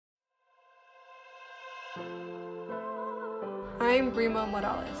I'm Brimo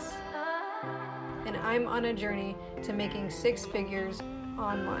Morales, and I'm on a journey to making six figures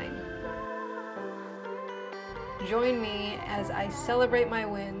online. Join me as I celebrate my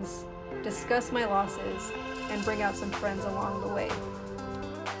wins, discuss my losses, and bring out some friends along the way.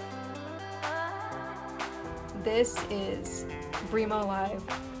 This is Brimo Live,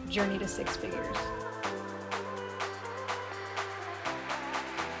 Journey to Six Figures.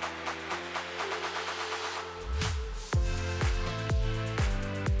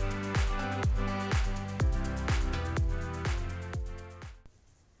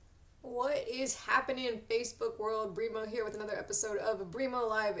 What is happening in Facebook world? Brimo here with another episode of Brimo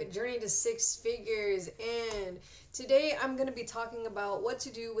Live, Journey to Six Figures. And today I'm going to be talking about what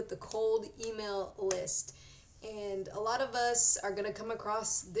to do with the cold email list. And a lot of us are going to come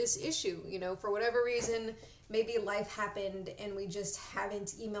across this issue, for whatever reason. Maybe life happened and we just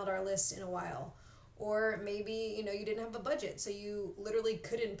haven't emailed our list in a while. Or maybe, you didn't have a budget, so you literally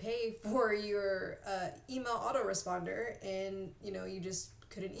couldn't pay for your email autoresponder and, you just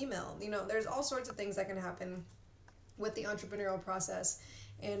couldn't email. There's all sorts of things that can happen with the entrepreneurial process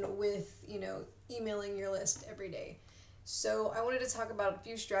and with, emailing your list every day. So I wanted to talk about a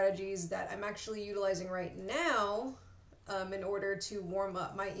few strategies that I'm actually utilizing right now in order to warm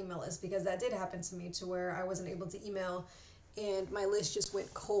up my email list, because that did happen to me, to where I wasn't able to email and my list just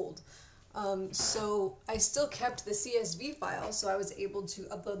went cold. So I still kept the CSV file, so I was able to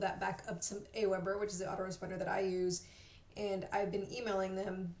upload that back up to Aweber, which is the autoresponder that I use. And I've been emailing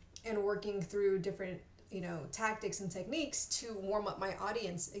them and working through different, tactics and techniques to warm up my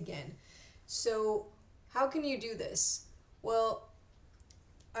audience again. So how can you do this? Well,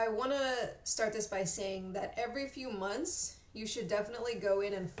 I want to start this by saying that every few months, you should definitely go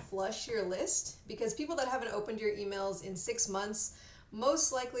in and flush your list, because people that haven't opened your emails in 6 months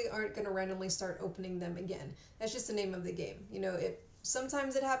most likely aren't going to randomly start opening them again. That's just the name of the game.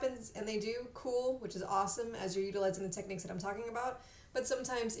 Sometimes it happens and they do, cool, which is awesome as you're utilizing the techniques that I'm talking about, but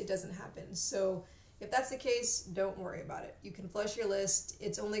sometimes it doesn't happen. So if that's the case, don't worry about it. You can flush your list.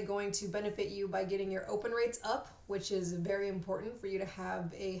 It's only going to benefit you by getting your open rates up, which is very important for you to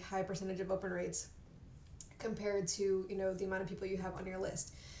have a high percentage of open rates compared to, the amount of people you have on your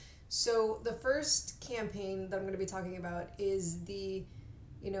list. So the first campaign that I'm going to be talking about is the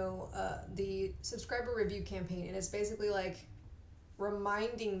subscriber review campaign. And it's basically like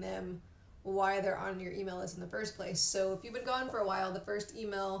reminding them why they're on your email list in the first place. So if you've been gone for a while, the first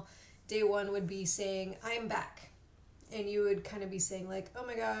email, day one, would be saying, I'm back. And you would kind of be saying like, oh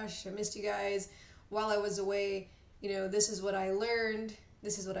my gosh, I missed you guys. While I was away, this is what I learned.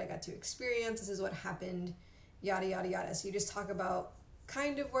 This is what I got to experience. This is what happened, yada, yada, yada. So you just talk about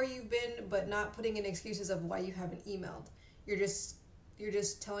kind of where you've been, but not putting in excuses of why you haven't emailed. You're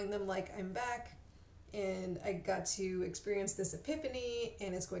just telling them like, I'm back. And I got to experience this epiphany,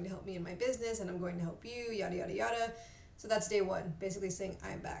 and it's going to help me in my business, and I'm going to help you, yada, yada, yada. So that's day one, basically saying,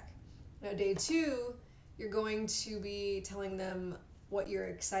 I'm back. Now, day two, you're going to be telling them what you're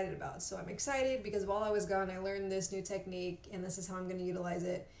excited about. So I'm excited because while I was gone, I learned this new technique, and this is how I'm going to utilize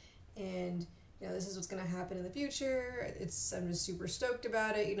it. And, this is what's going to happen in the future. I'm just super stoked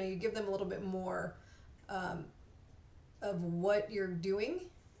about it. You give them a little bit more of what you're doing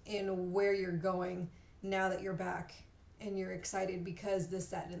and where you're going now that you're back and you're excited because this,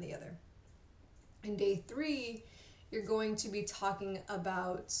 that, and the other. In day three, you're going to be talking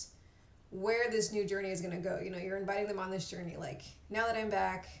about where this new journey is going to go. You're inviting them on this journey. Like, now that I'm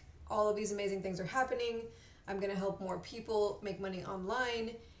back, all of these amazing things are happening. I'm going to help more people make money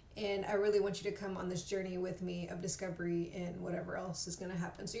online. And I really want you to come on this journey with me of discovery and whatever else is going to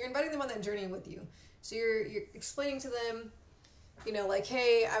happen. So you're inviting them on that journey with you. So you're explaining to them, like,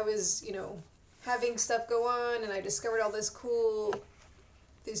 hey, I was, having stuff go on, and I discovered all this cool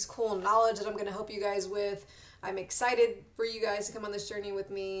knowledge that I'm going to help you guys with. I'm excited for you guys to come on this journey with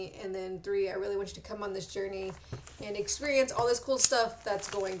me. And then 3, I really want you to come on this journey and experience all this cool stuff that's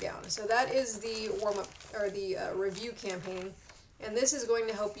going down. So that is the warm-up, or the review campaign. And this is going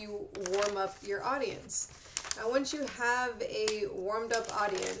to help you warm up your audience. Now, once you have a warmed up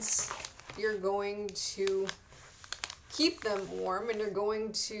audience, you're going to keep them warm, and you're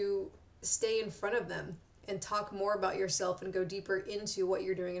going to stay in front of them and talk more about yourself and go deeper into what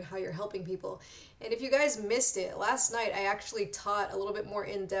you're doing and how you're helping people. And if you guys missed it, last night I actually taught a little bit more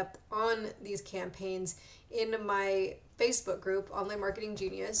in depth on these campaigns in my Facebook group, Online Marketing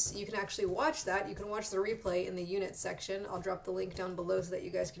Genius. You can actually watch that. You can watch the replay in the unit section. I'll drop the link down below so that you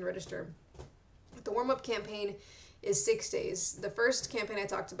guys can register. The warm-up campaign is 6 days. The first campaign I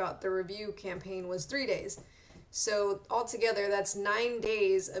talked about, the review campaign, was 3 days. So altogether, that's 9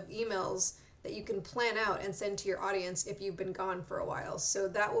 days of emails that you can plan out and send to your audience if you've been gone for a while. So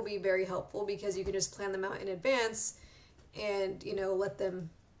that will be very helpful because you can just plan them out in advance and, let them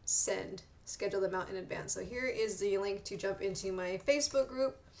schedule them out in advance. So here is the link to jump into my Facebook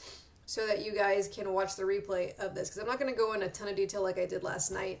group so that you guys can watch the replay of this, because I'm not going to go in a ton of detail like I did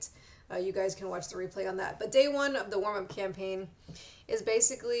last night. You guys can watch the replay on that. But day one of the warm-up campaign is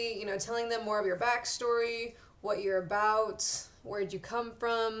basically, telling them more of your backstory, what you're about, where'd you come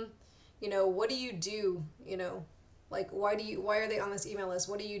from, what do you do, like why are they on this email list?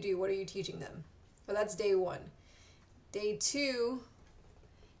 What do you do? What are you teaching them? Well, that's day one. Day two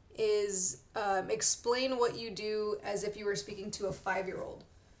is explain what you do as if you were speaking to a 5-year-old.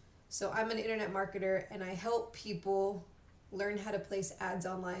 So I'm an internet marketer and I help people learn how to place ads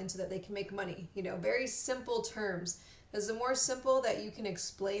online so that they can make money. Very simple terms. Because the more simple that you can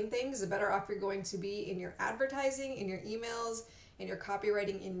explain things, the better off you're going to be in your advertising, in your emails, and your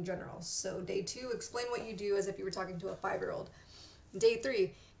copywriting in general. So day two, explain what you do as if you were talking to a 5-year-old. Day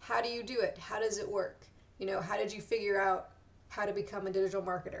three, how do you do it? How does it work? How did you figure out how to become a digital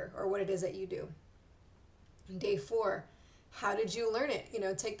marketer or what it is that you do? Day four, how did you learn it?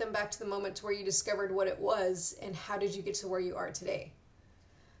 Take them back to the moment to where you discovered what it was and how did you get to where you are today?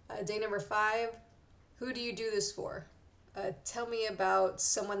 Day number 5, who do you do this for? Tell me about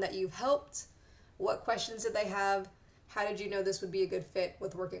someone that you've helped. What questions did they have? How did you know this would be a good fit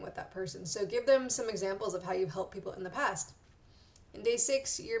with working with that person? So give them some examples of how you've helped people in the past. In day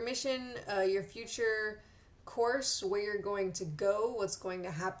 6, your mission, your future course, where you're going to go, what's going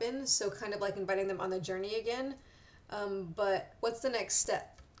to happen. So kind of like inviting them on the journey again. But what's the next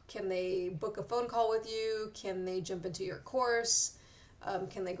step? Can they book a phone call with you? Can they jump into your course?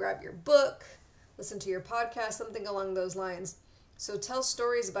 Can they grab your book, listen to your podcast, something along those lines? So tell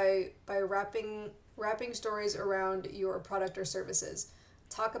stories by wrapping stories around your product or services.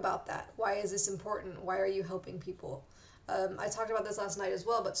 Talk about that. Why is this important? Why are you helping people? I talked about this last night as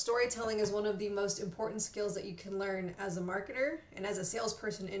well, but storytelling is one of the most important skills that you can learn as a marketer and as a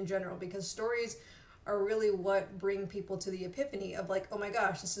salesperson in general, because stories are really what bring people to the epiphany of like, oh my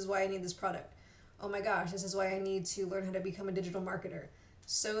gosh, this is why I need this product. Oh my gosh, this is why I need to learn how to become a digital marketer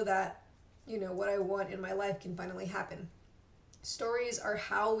so that, what I want in my life can finally happen. Stories are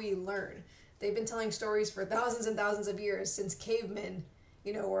how we learn. They've been telling stories for thousands and thousands of years since cavemen,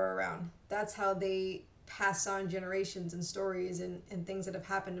 were around. That's how they pass on generations and stories and things that have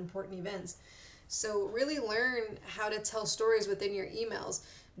happened, important events. So really learn how to tell stories within your emails.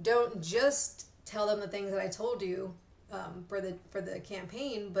 Don't just tell them the things that I told you for the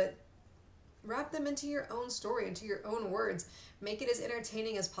campaign, but wrap them into your own story, into your own words. Make it as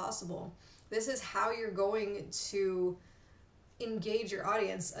entertaining as possible. This is how you're going to engage your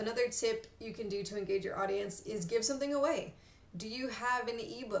audience. Another tip you can do to engage your audience is give something away. Do you have an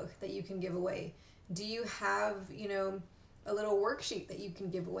ebook that you can give away? Do you have, a little worksheet that you can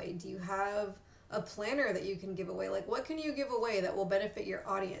give away? Do you have a planner that you can give away? Like, what can you give away that will benefit your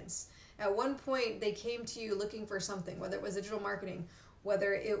audience? At one point, they came to you looking for something, whether it was digital marketing,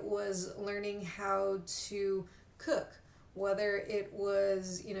 whether it was learning how to cook, whether it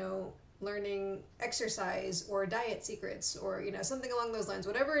was, learning exercise or diet secrets or, something along those lines.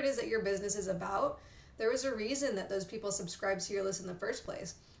 Whatever it is that your business is about, there was a reason that those people subscribed to your list in the first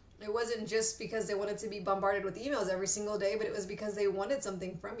place. It wasn't just because they wanted to be bombarded with emails every single day, but it was because they wanted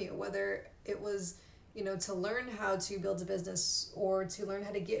something from you, whether it was to learn how to build a business or to learn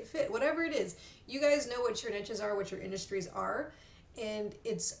how to get fit, whatever it is. You guys know what your niches are, what your industries are, and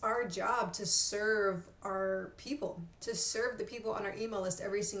it's our job to serve our people, to serve the people on our email list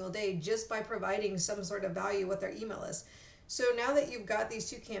every single day just by providing some sort of value with our email list. So now that you've got these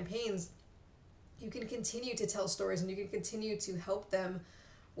 2 campaigns, you can continue to tell stories and you can continue to help them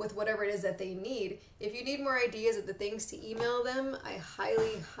with whatever it is that they need. If you need more ideas of the things to email them, I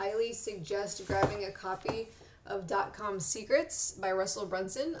highly suggest grabbing a copy of .com Secrets by Russell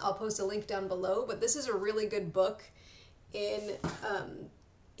Brunson. I'll post a link down below, but this is a really good book in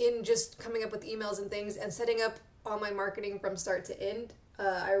just coming up with emails and things and setting up online marketing from start to end.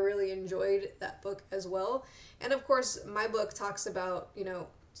 I really enjoyed that book as well. And of course, my book talks about,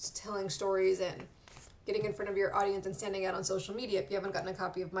 telling stories and getting in front of your audience and standing out on social media. If you haven't gotten a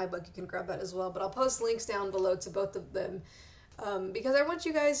copy of my book, you can grab that as well. But I'll post links down below to both of them because I want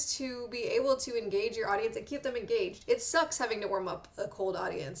you guys to be able to engage your audience and keep them engaged. It sucks having to warm up a cold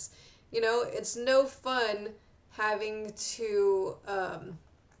audience. It's no fun having to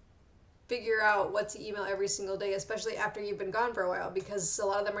figure out what to email every single day, especially after you've been gone for a while, because a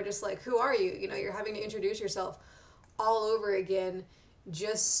lot of them are just like, who are you? You're having to introduce yourself all over again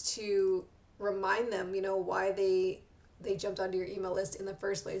just to remind them, why they they jumped onto your email list in the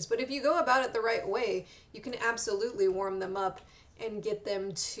first place. But if you go about it the right way, you can absolutely warm them up and get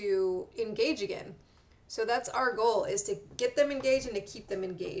them to engage again. So that's our goal, is to get them engaged and to keep them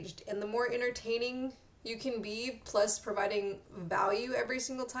engaged. And the more entertaining you can be, plus providing value every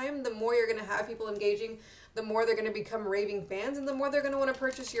single time, the more you're going to have people engaging, the more they're going to become raving fans, and the more they're going to want to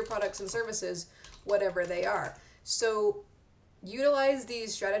purchase your products and services, whatever they are. So utilize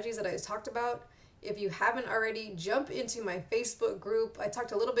these strategies that I talked about. If you haven't already, jump into my Facebook group. I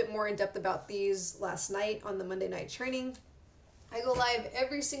talked a little bit more in depth about these last night on the Monday night training. I go live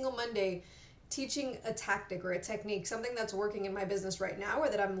every single Monday teaching a tactic or a technique, something that's working in my business right now, or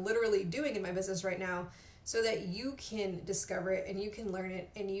that I'm literally doing in my business right now, so that you can discover it and you can learn it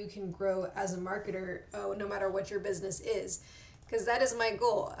and you can grow as a marketer, no matter what your business is. Because that is my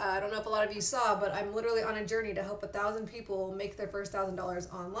goal. I don't know if a lot of you saw, but I'm literally on a journey to help 1,000 people make their first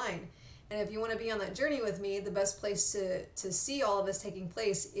 $1,000 online. And if you want to be on that journey with me, the best place to see all of this taking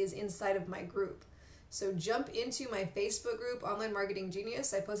place is inside of my group. So jump into my Facebook group, Online Marketing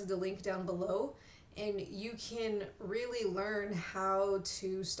Genius. I posted the link down below, and you can really learn how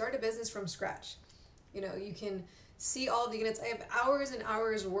to start a business from scratch. You can see all of the units. I have hours and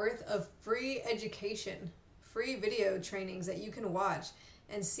hours worth of free education, free video trainings that you can watch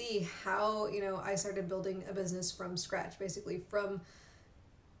and see how, I started building a business from scratch, basically from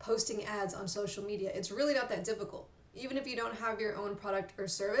posting ads on social media. It's really not that difficult. Even if you don't have your own product or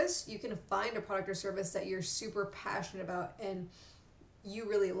service, you can find a product or service that you're super passionate about and you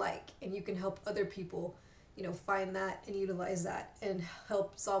really like, and you can help other people, find that and utilize that and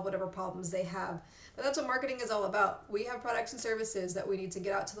help solve whatever problems they have. But that's what marketing is all about. We have products and services that we need to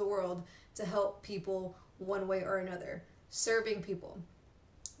get out to the world to help people one way or another, serving people.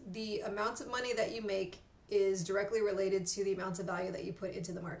 The amount of money that you make is directly related to the amount of value that you put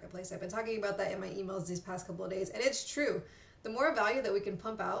into the marketplace. I've been talking about that in my emails these past couple of days, and it's true. The more value that we can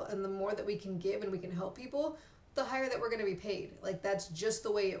pump out and the more that we can give and we can help people, the higher that we're going to be paid. Like, that's just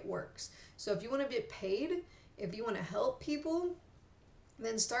the way it works. So if you want to get paid, if you want to help people,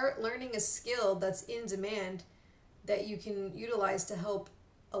 then start learning a skill that's in demand that you can utilize to help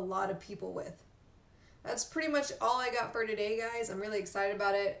a lot of people with. That's pretty much all I got for today, guys. I'm really excited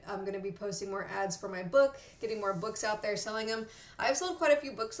about it. I'm going to be posting more ads for my book, getting more books out there, selling them. I've sold quite a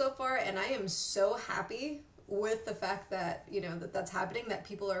few books so far, and I am so happy with the fact that, that's happening, that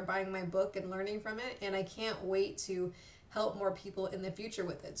people are buying my book and learning from it, and I can't wait to help more people in the future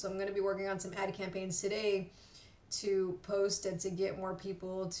with it. So I'm going to be working on some ad campaigns today to post and to get more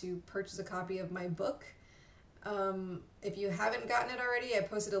people to purchase a copy of my book. If you haven't gotten it already, I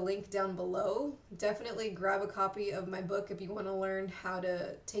posted a link down below. Definitely grab a copy of my book if you want to learn how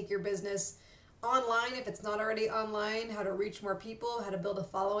to take your business online, if it's not already online, how to reach more people, how to build a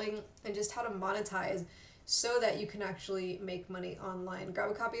following, and just how to monetize so that you can actually make money online. Grab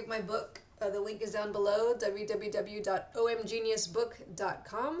a copy of my book. The link is down below,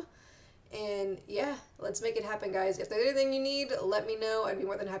 www.omgeniusbook.com. And yeah, let's make it happen, guys. If there's anything you need, let me know. I'd be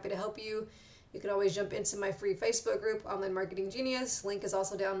more than happy to help you. You can always jump into my free Facebook group, Online Marketing Genius. Link is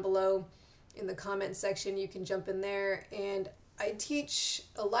also down below in the comment section. You can jump in there. And I teach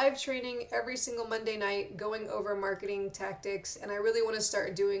a live training every single Monday night going over marketing tactics. And I really want to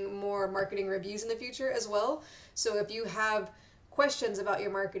start doing more marketing reviews in the future as well. So if you have questions about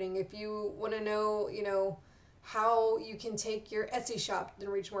your marketing, if you want to know, how you can take your Etsy shop and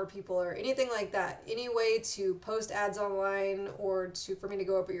reach more people or anything like that, any way to post ads online or for me to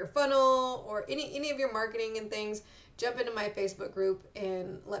go over your funnel or any of your marketing and things, jump into my Facebook group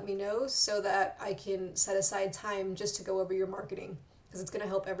and let me know so that I can set aside time just to go over your marketing, because it's going to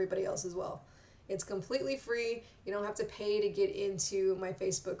help everybody else as well. It's completely free. You don't have to pay to get into my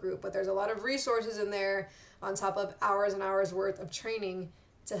Facebook group, but there's a lot of resources in there on top of hours and hours worth of training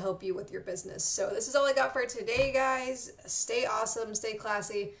to help you with your business. So this is all I got for today, guys. Stay awesome, stay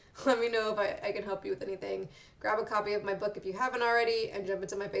classy. Let me know if I can help you with anything. Grab a copy of my book if you haven't already, and jump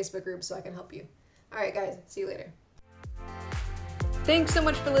into my Facebook group so I can help you. All right, guys, see you later. Thanks so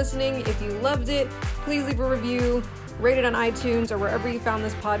much for listening. If you loved it, please leave a review, rate it on iTunes or wherever you found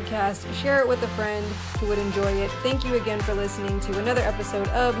this podcast. Share it with a friend who would enjoy it. Thank you again for listening to another episode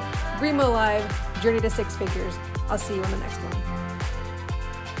of Brimo Live, Journey to Six Figures. I'll see you on the next one.